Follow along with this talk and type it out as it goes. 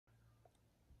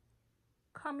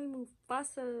Call me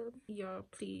Mufasa. Y'all,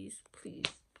 please, please,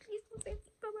 please don't say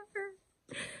something about her.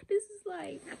 This is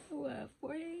like, what,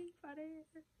 4 days, 5 days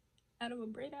out of a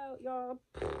braid out, y'all.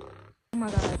 Oh my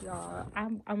god, y'all.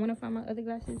 I want to find my other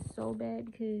glasses so bad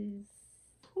because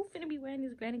who finna be wearing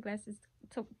these granny glasses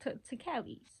to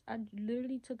Cali's? I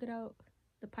literally took it out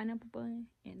the pineapple bun,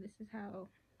 and this is how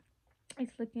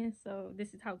it's looking. So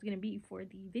this is how it's gonna be for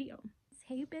the video.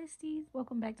 Hey besties,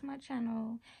 welcome back to my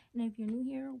channel, and if you're new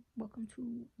here, welcome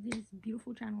to this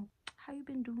beautiful channel. How you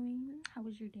been doing? How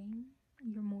was your day,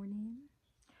 your morning,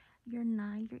 your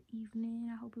night, your evening?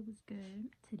 I hope it was good.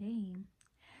 Today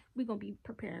we're gonna be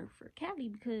preparing for Cali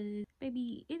because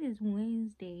baby, it is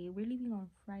Wednesday. We're leaving on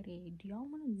Friday. Do y'all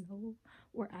want to know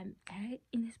where I'm at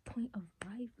in this point of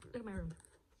life? Look at my room.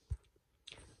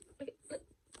 Look.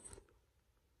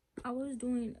 I was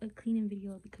doing a cleaning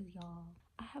video because y'all,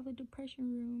 I have a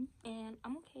depression room and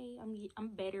I'm okay. I'm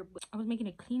better, but I was making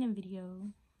a cleaning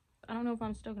video. I don't know if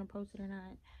I'm still gonna post it or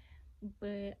not,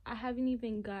 but I haven't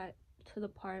even got to the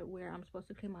part where I'm supposed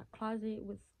to clean my closet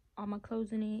with all my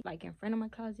clothes in it. Like in front of my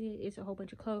closet, it's a whole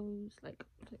bunch of clothes. Like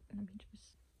let me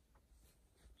just.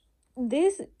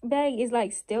 This bag is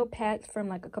like still packed from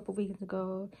like a couple weekends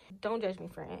ago. Don't judge me,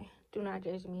 friend. Do not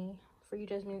judge me. For you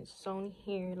judgment zone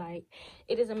here, like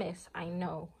it is a mess. I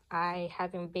know I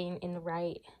haven't been in the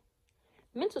right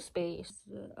mental space.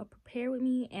 Prepare with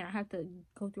me, and I have to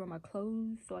go through all my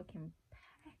clothes so I can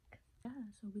pack. Yeah,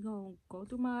 so we're gonna go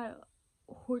through my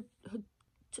I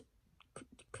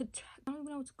don't even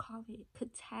know what to call it,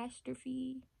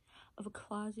 catastrophe of a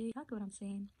closet. Exactly what I'm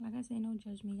saying. Like I said, don't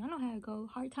judge me. I know how it go.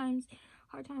 Hard times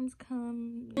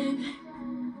come.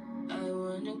 I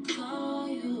wanna call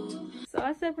you. So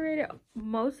I separated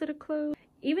most of the clothes.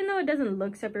 Even though it doesn't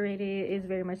look separated, it's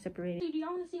very much separated. Do y'all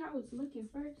want to see how it's looking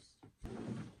first?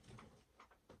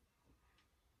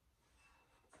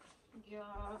 Yeah,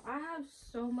 I have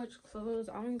so much clothes.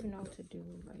 I don't even know what to do.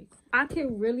 Like, I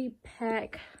can really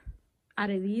pack out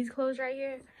of these clothes right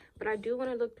here, but I do want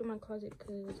to look through my closet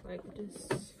because, like,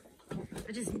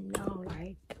 I just know,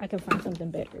 like, I can find something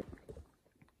better.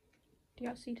 Do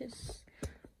y'all see this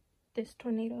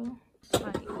tornado? It's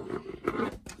like,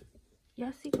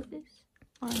 y'all see what this?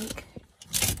 Like,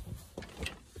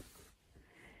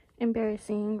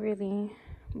 embarrassing, really,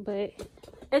 but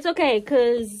it's okay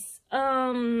because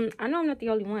I know I'm not the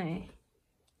only one.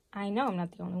 I know I'm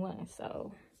not the only one,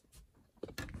 so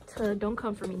don't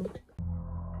come for me.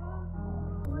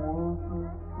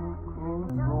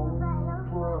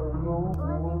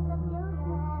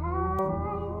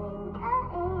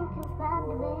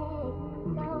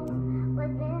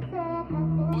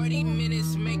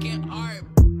 Minutes making art.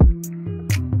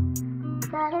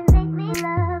 Gotta make me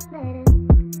love better.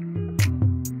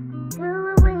 Do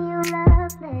it when you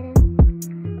love better.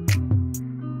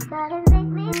 Gotta make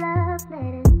me love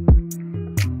better.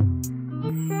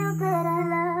 It feels good, I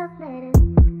love better.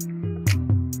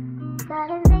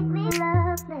 Gotta make me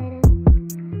love better.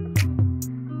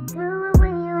 Do it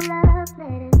when you love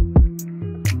better.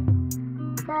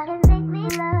 Gotta make me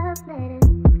love better.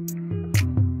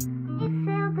 It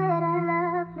feels good, I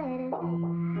love better.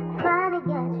 Trying to get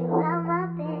you out my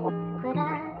bed, but I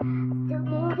still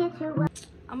can't get you up.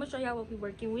 I'm gonna show y'all what we're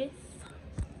working with.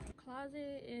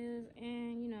 Closet is,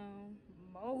 and you know,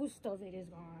 most of it is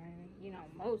gone. You know,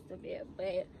 most of it, but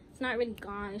it's not really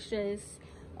gone. It's just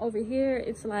over here.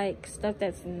 It's like stuff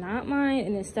that's not mine,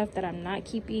 and then stuff that I'm not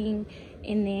keeping,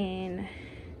 and then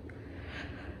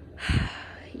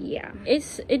yeah,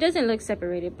 it doesn't look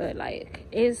separated, but like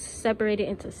it's separated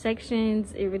into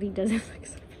sections. It really doesn't look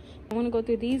separated. I want to go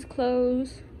through these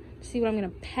clothes, see what I'm gonna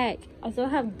pack. I still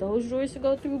have those drawers to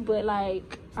go through, but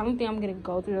like I don't think I'm gonna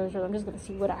go through those drawers. I'm just gonna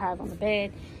see what I have on the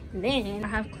bed, and then I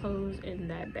have clothes in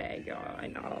that bag, y'all. I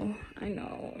know.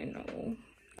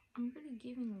 I'm really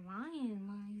giving lion,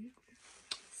 like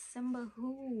Simba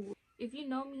who. If you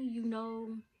know me, you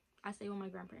know I stay with my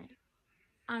grandparents.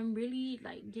 I'm really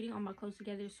like getting all my clothes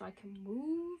together so I can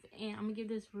move, and I'm gonna give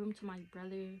this room to my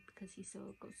brother because he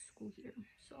still goes to school here.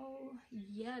 So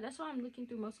yeah, that's why I'm looking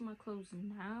through most of my clothes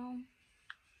now,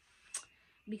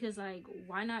 because like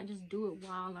why not just do it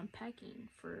while I'm packing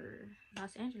for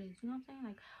Los Angeles? You know what I'm saying?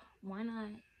 Like why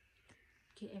not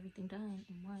get everything done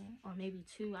in one or maybe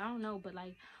two? I don't know, but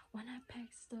like why not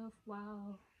pack stuff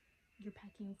while you're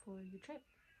packing for your trip?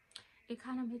 It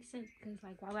kind of makes sense because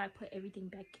like why would I put everything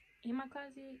back in my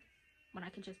closet when I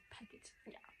can just pack it?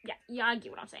 Yeah, I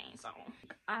get what I'm saying. So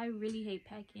I really hate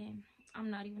packing. I'm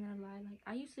not even gonna lie. Like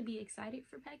I used to be excited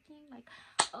for packing, like,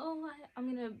 oh, I'm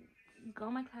gonna go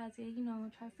in my closet, you know,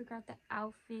 try to figure out the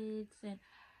outfits and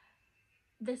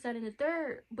this, that, and the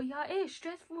third. But y'all, it's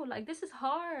stressful. Like, this is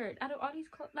hard. Out of all these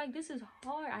clothes, like, this is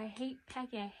hard. I hate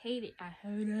packing. I hate it. I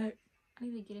hate it. I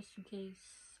need to get a suitcase.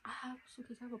 I have a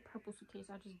suitcase. I have a purple suitcase.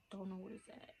 I just don't know where it's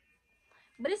at.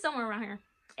 But it's somewhere around here.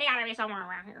 It gotta be somewhere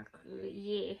around here.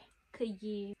 Yeah.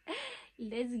 Yeah.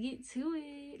 Let's get to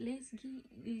it. Let's get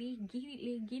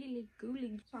it. Let's go.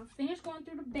 So I finished going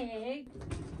through the bag.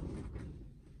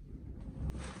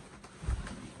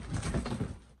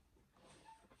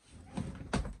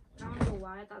 I don't know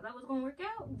why I thought that was gonna work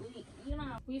out, but you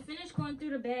know, we finished going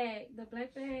through the bag, the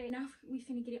black bag. Now we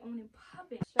finna get it on and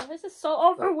popping. So this is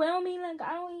so overwhelming. Like,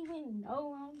 I don't even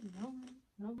know.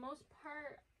 The most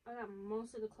part, I got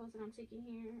most of the clothes that I'm taking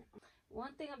here.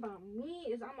 One thing about me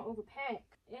is I'm gonna overpack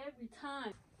every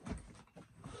time.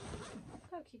 Look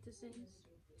how cute this is.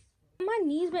 My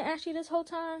knees been ashy this whole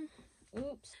time.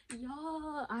 Oops.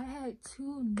 Y'all, I had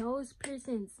 2 nose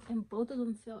piercings and both of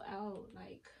them fell out.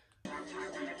 Like, back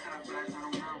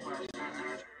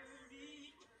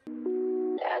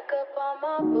up on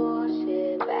my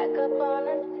bullshit, back up on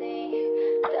the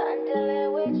scene. Done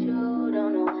dealing with you,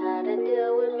 don't know how to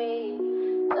deal with me.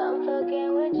 Done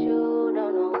fucking with you,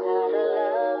 don't know how to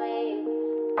love me.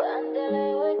 Done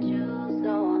dealing with you,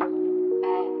 so I'm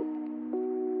back.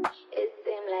 It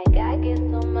seemed like I get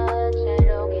so much, I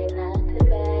don't get nothing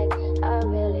back. I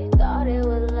really thought it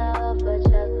was love, but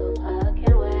you're so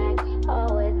fucking whack.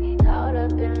 Always get caught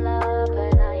up in love,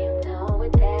 but I am done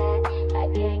with that. I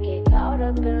can't get caught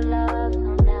up in love,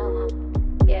 so now I'm,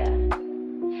 yeah,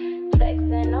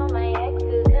 flexing on my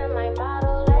exes and my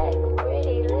Model X.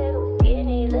 Pretty little,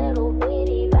 skinny, little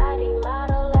bitty body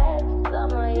Model X.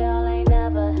 Some of y'all ain't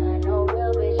never had no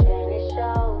real bitch and it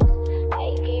shows. I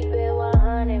keep it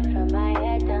 100 from my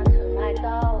head down to my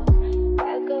toes.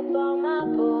 Back up on my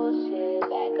bullshit,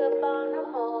 back up on the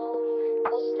move.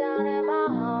 Touchdown in my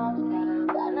home, said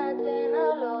I got nothing to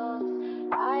lose.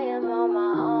 I am on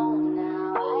my own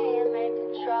now, I am in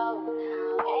control now.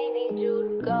 I need you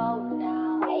to go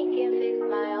now, I can fix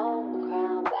my own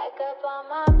crown. Back up on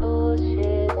my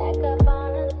bullshit, back up on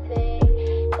the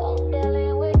scene. Don't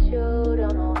dealing with you,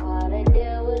 don't know how to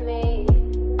deal with me.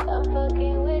 I'm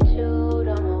fucking with you,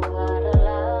 don't know how to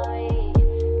love me.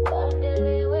 I'm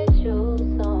dealing with you,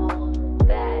 so I'm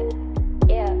back,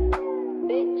 yeah.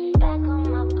 Bitch, back on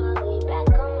my pussy, back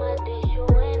on my dish, you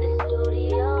in the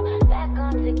studio. Back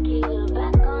on tequila,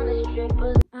 back on the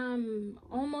strippers. I'm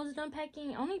almost done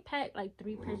packing. I only packed like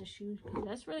 3 pairs of shoes because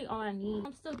that's really all I need.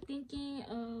 I'm still thinking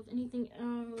of anything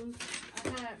else. I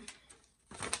had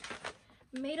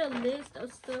made a list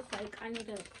of stuff like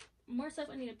more stuff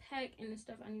I need to pack and the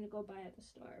stuff I need to go buy at the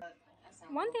store.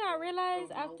 One thing I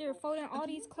realized after folding all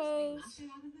these clothes,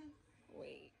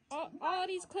 all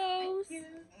these clothes,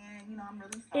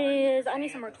 is I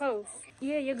need some more clothes.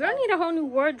 Yeah, your girl need a whole new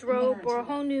wardrobe or a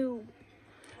whole new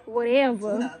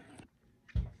whatever.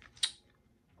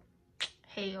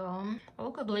 Hey y'all, I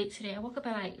woke up late today. I woke up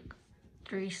at like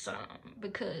 3 something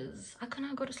because I could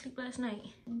not go to sleep last night.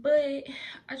 But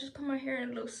I just put my hair in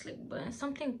a little slick bun,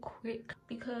 something quick,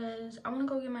 because I want to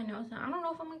go get my nails done. I don't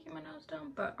know if I'm gonna get my nails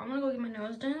done, but I want to go get my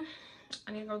nails done.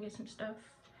 I need to go get some stuff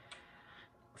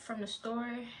from the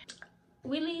store.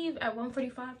 We leave at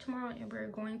 1:45 tomorrow and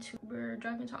we're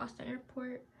driving to Austin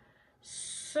Airport.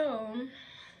 So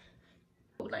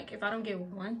like, if I don't get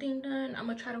one thing done, I'm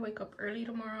gonna try to wake up early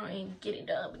tomorrow and get it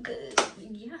done because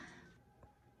yeah.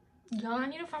 Y'all, I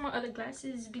need to find my other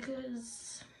glasses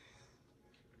because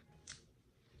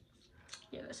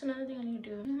yeah, that's another thing I need to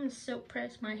do. I'm gonna silk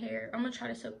press my hair. I'm gonna try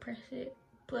to silk press it,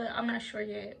 but I'm not sure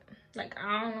yet. Like,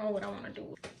 I don't know what I want to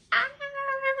do.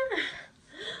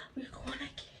 We're going to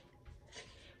get.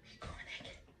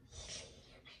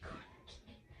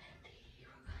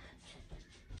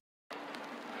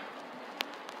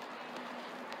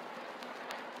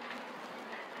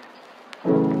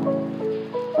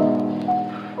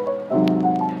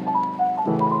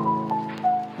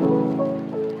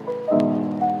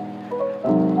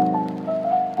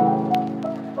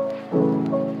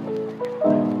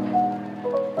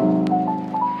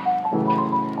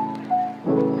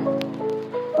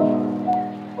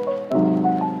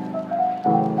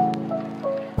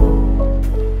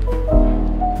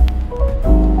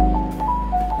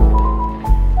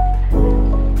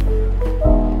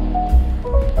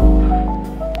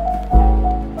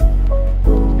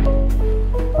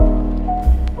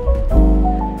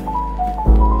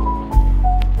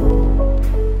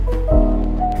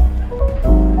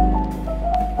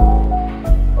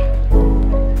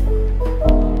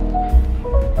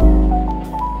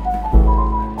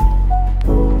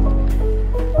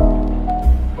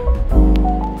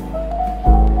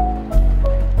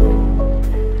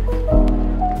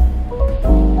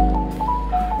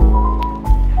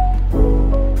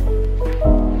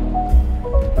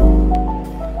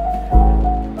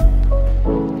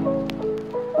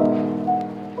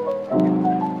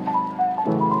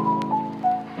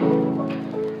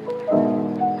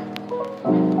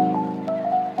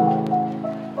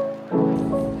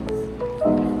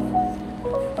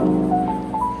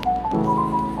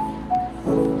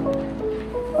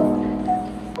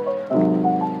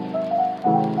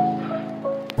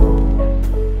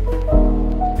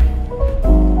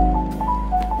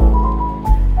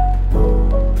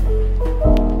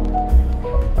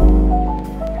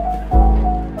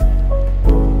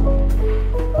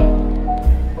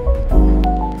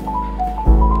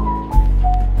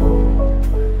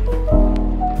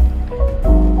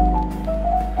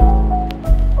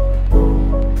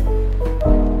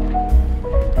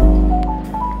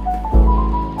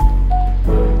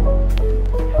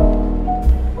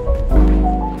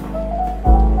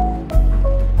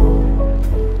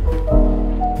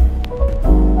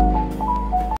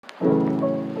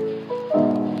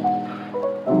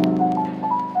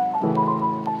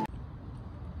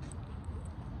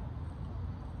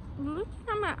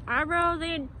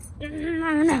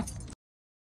 No.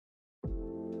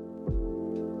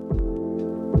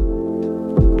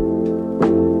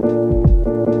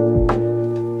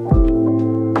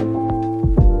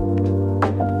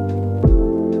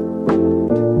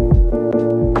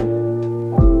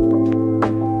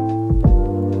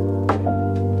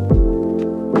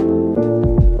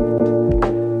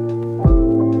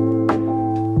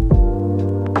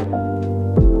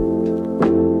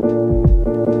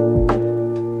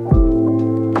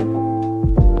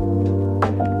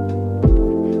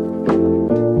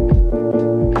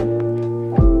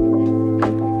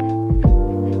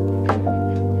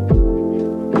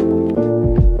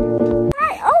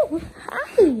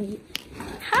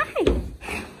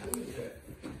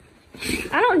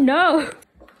 I don't know.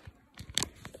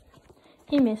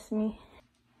 He missed me.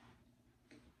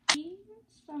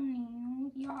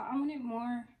 Y'all, I wanted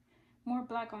more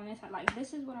black on this side. Like,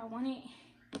 this is what I wanted.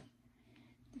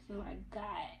 This is what I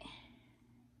got.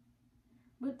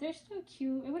 But they're still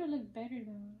cute. It would have looked better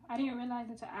though. I didn't realize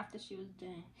until after she was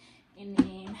done. And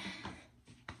then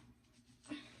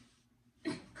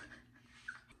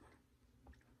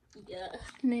yeah.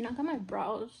 And then I got my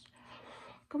brows.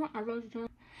 Got my eyebrows done.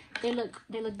 They look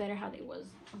better how they was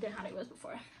than how they was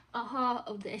before. A haul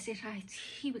of the SHIT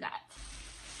we got.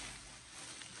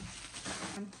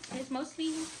 It's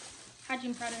mostly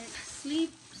hygiene products,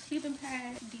 sleeping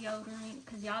pad, deodorant,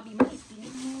 cause y'all be missing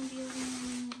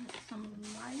deodorant, some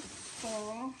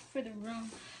Lysol for the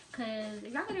room, cause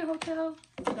if y'all go to a hotel,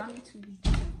 y'all need to be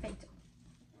disinfected.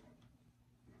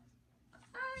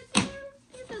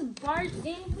 You just barged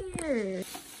in here.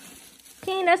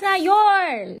 King, that's not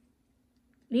yours.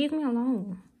 Leave me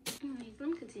alone. Let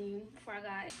me continue before I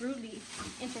got rudely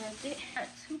interrupted. I got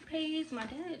toothpaste. My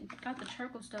dad got the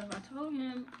charcoal stuff. I told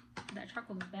him that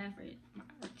charcoal was bad for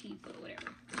my teeth or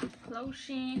whatever.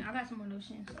 Lotion. I got some more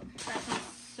lotion. So got some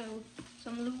soap,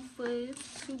 some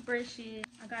loofahs, 2 brushes.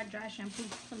 I got dry shampoo,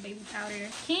 some baby powder.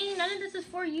 King, none of this is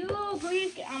for you.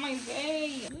 Please get on my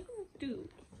way. Look at this dude.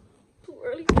 Too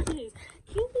early for this.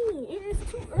 King, it is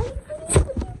too early for this.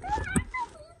 What you got?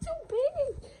 You too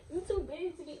big. You too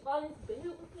big to get all this bed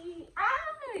with me. Ah,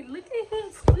 look at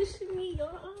him squishing me,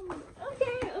 y'all.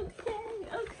 Okay.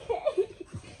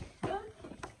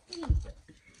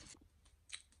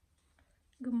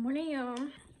 Good morning, y'all.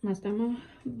 My stomach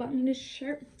bought me this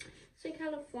shirt. It's in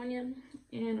California,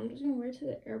 and I'm just gonna wear it to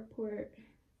the airport.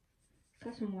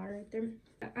 Got some water right there.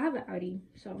 I have an Audi,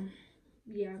 so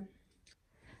yeah.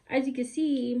 As you can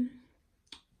see,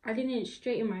 I didn't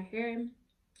straighten my hair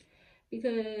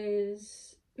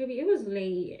because baby, it was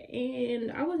late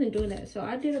and I wasn't doing that, so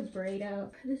I did a braid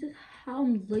out. This is how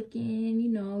I'm looking, you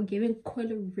know, giving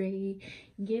coileray,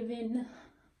 giving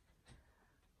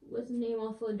what's the name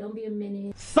off of Don't Be a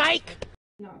Minute. Psych.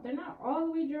 No, they're not all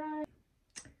the way dry.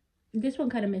 This one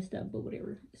kind of messed up, but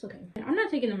whatever, it's okay. I'm not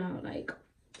taking them out. Like,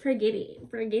 forget it,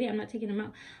 I'm not taking them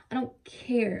out. I don't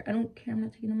care, I'm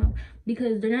not taking them out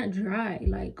because they're not dry.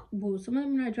 Like, well, some of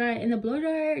them are not dry, and the blow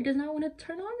dryer does not want to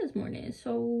turn on this morning,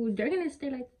 so they're gonna stay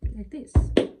like this.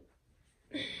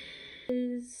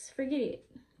 Forget it.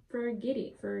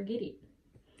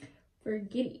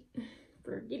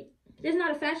 This is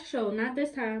not a fashion show. Not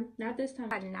this time.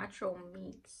 Natural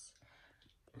meats.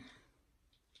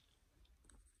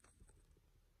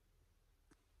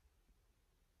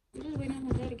 I'm just waiting on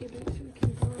my dad to get back so we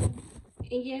can go.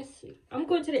 And yes, I'm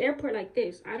going to the airport like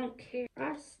this. I don't care.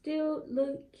 I still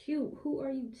look cute. Who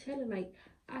are you telling? Like,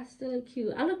 I still look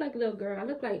cute. I look like a little girl. I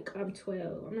look like I'm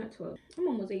 12. I'm not 12. I'm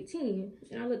almost 18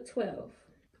 and I look 12.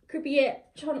 Creepy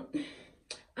yet.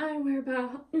 I ain't worried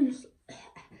about. I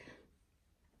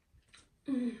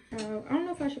don't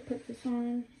know if I should put this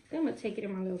on. I'm gonna take it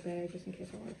in my little bag just in case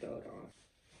I want to throw it off.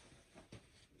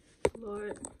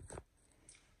 Lord.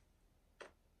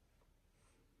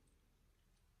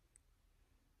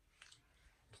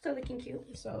 Still looking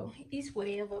cute. So, it's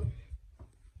whatever.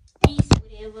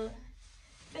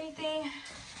 If anything,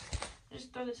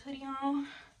 just throw this hoodie on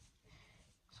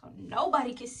so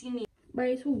nobody can see me.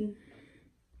 Braids who?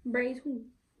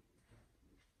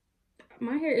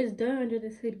 My hair is done under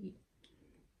this hoodie.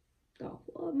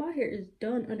 My hair is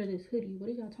done under this hoodie. What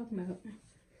are y'all talking about?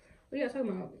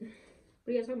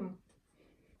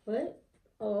 What?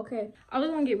 Oh, okay. I was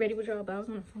gonna get ready with y'all, but I was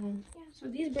on the phone. Yeah, so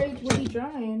these braids will be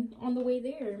drying on the way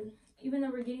there. Even though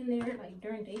we're getting there like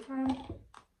during daytime.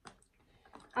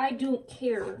 I don't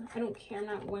care. I'm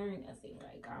not wearing nothing.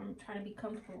 Like, I'm trying to be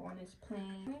comfortable on this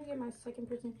plane. I'm gonna get my second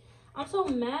person. I'm so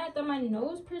mad that my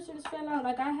nose piercings fell out.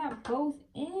 Like, I have both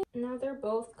in. Now they're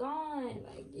both gone.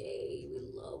 Like, yay.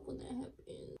 We love when that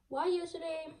happens. Why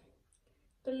yesterday,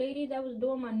 the lady that was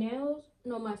doing my nails,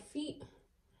 no, my feet,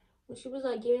 When she was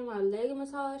like giving my leg a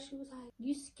massage, she was like,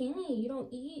 "You skinny, you don't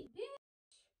eat,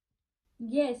 bitch."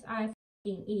 Yes, I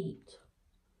fucking eat.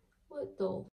 What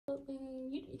the fuck,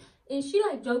 man? And she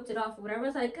like joked it off or whatever. I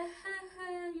was like, yeah.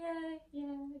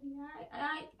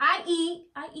 I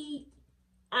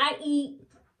eat.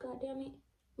 God damn it.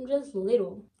 I'm just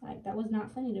little. Like, that was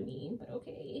not funny to me, but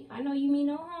okay. I know you mean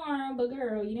no harm, but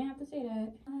girl, you didn't have to say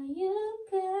that. You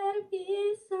gotta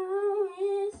be so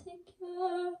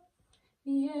insecure.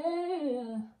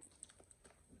 Yeah.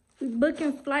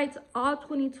 Booking flights all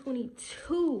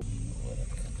 2022.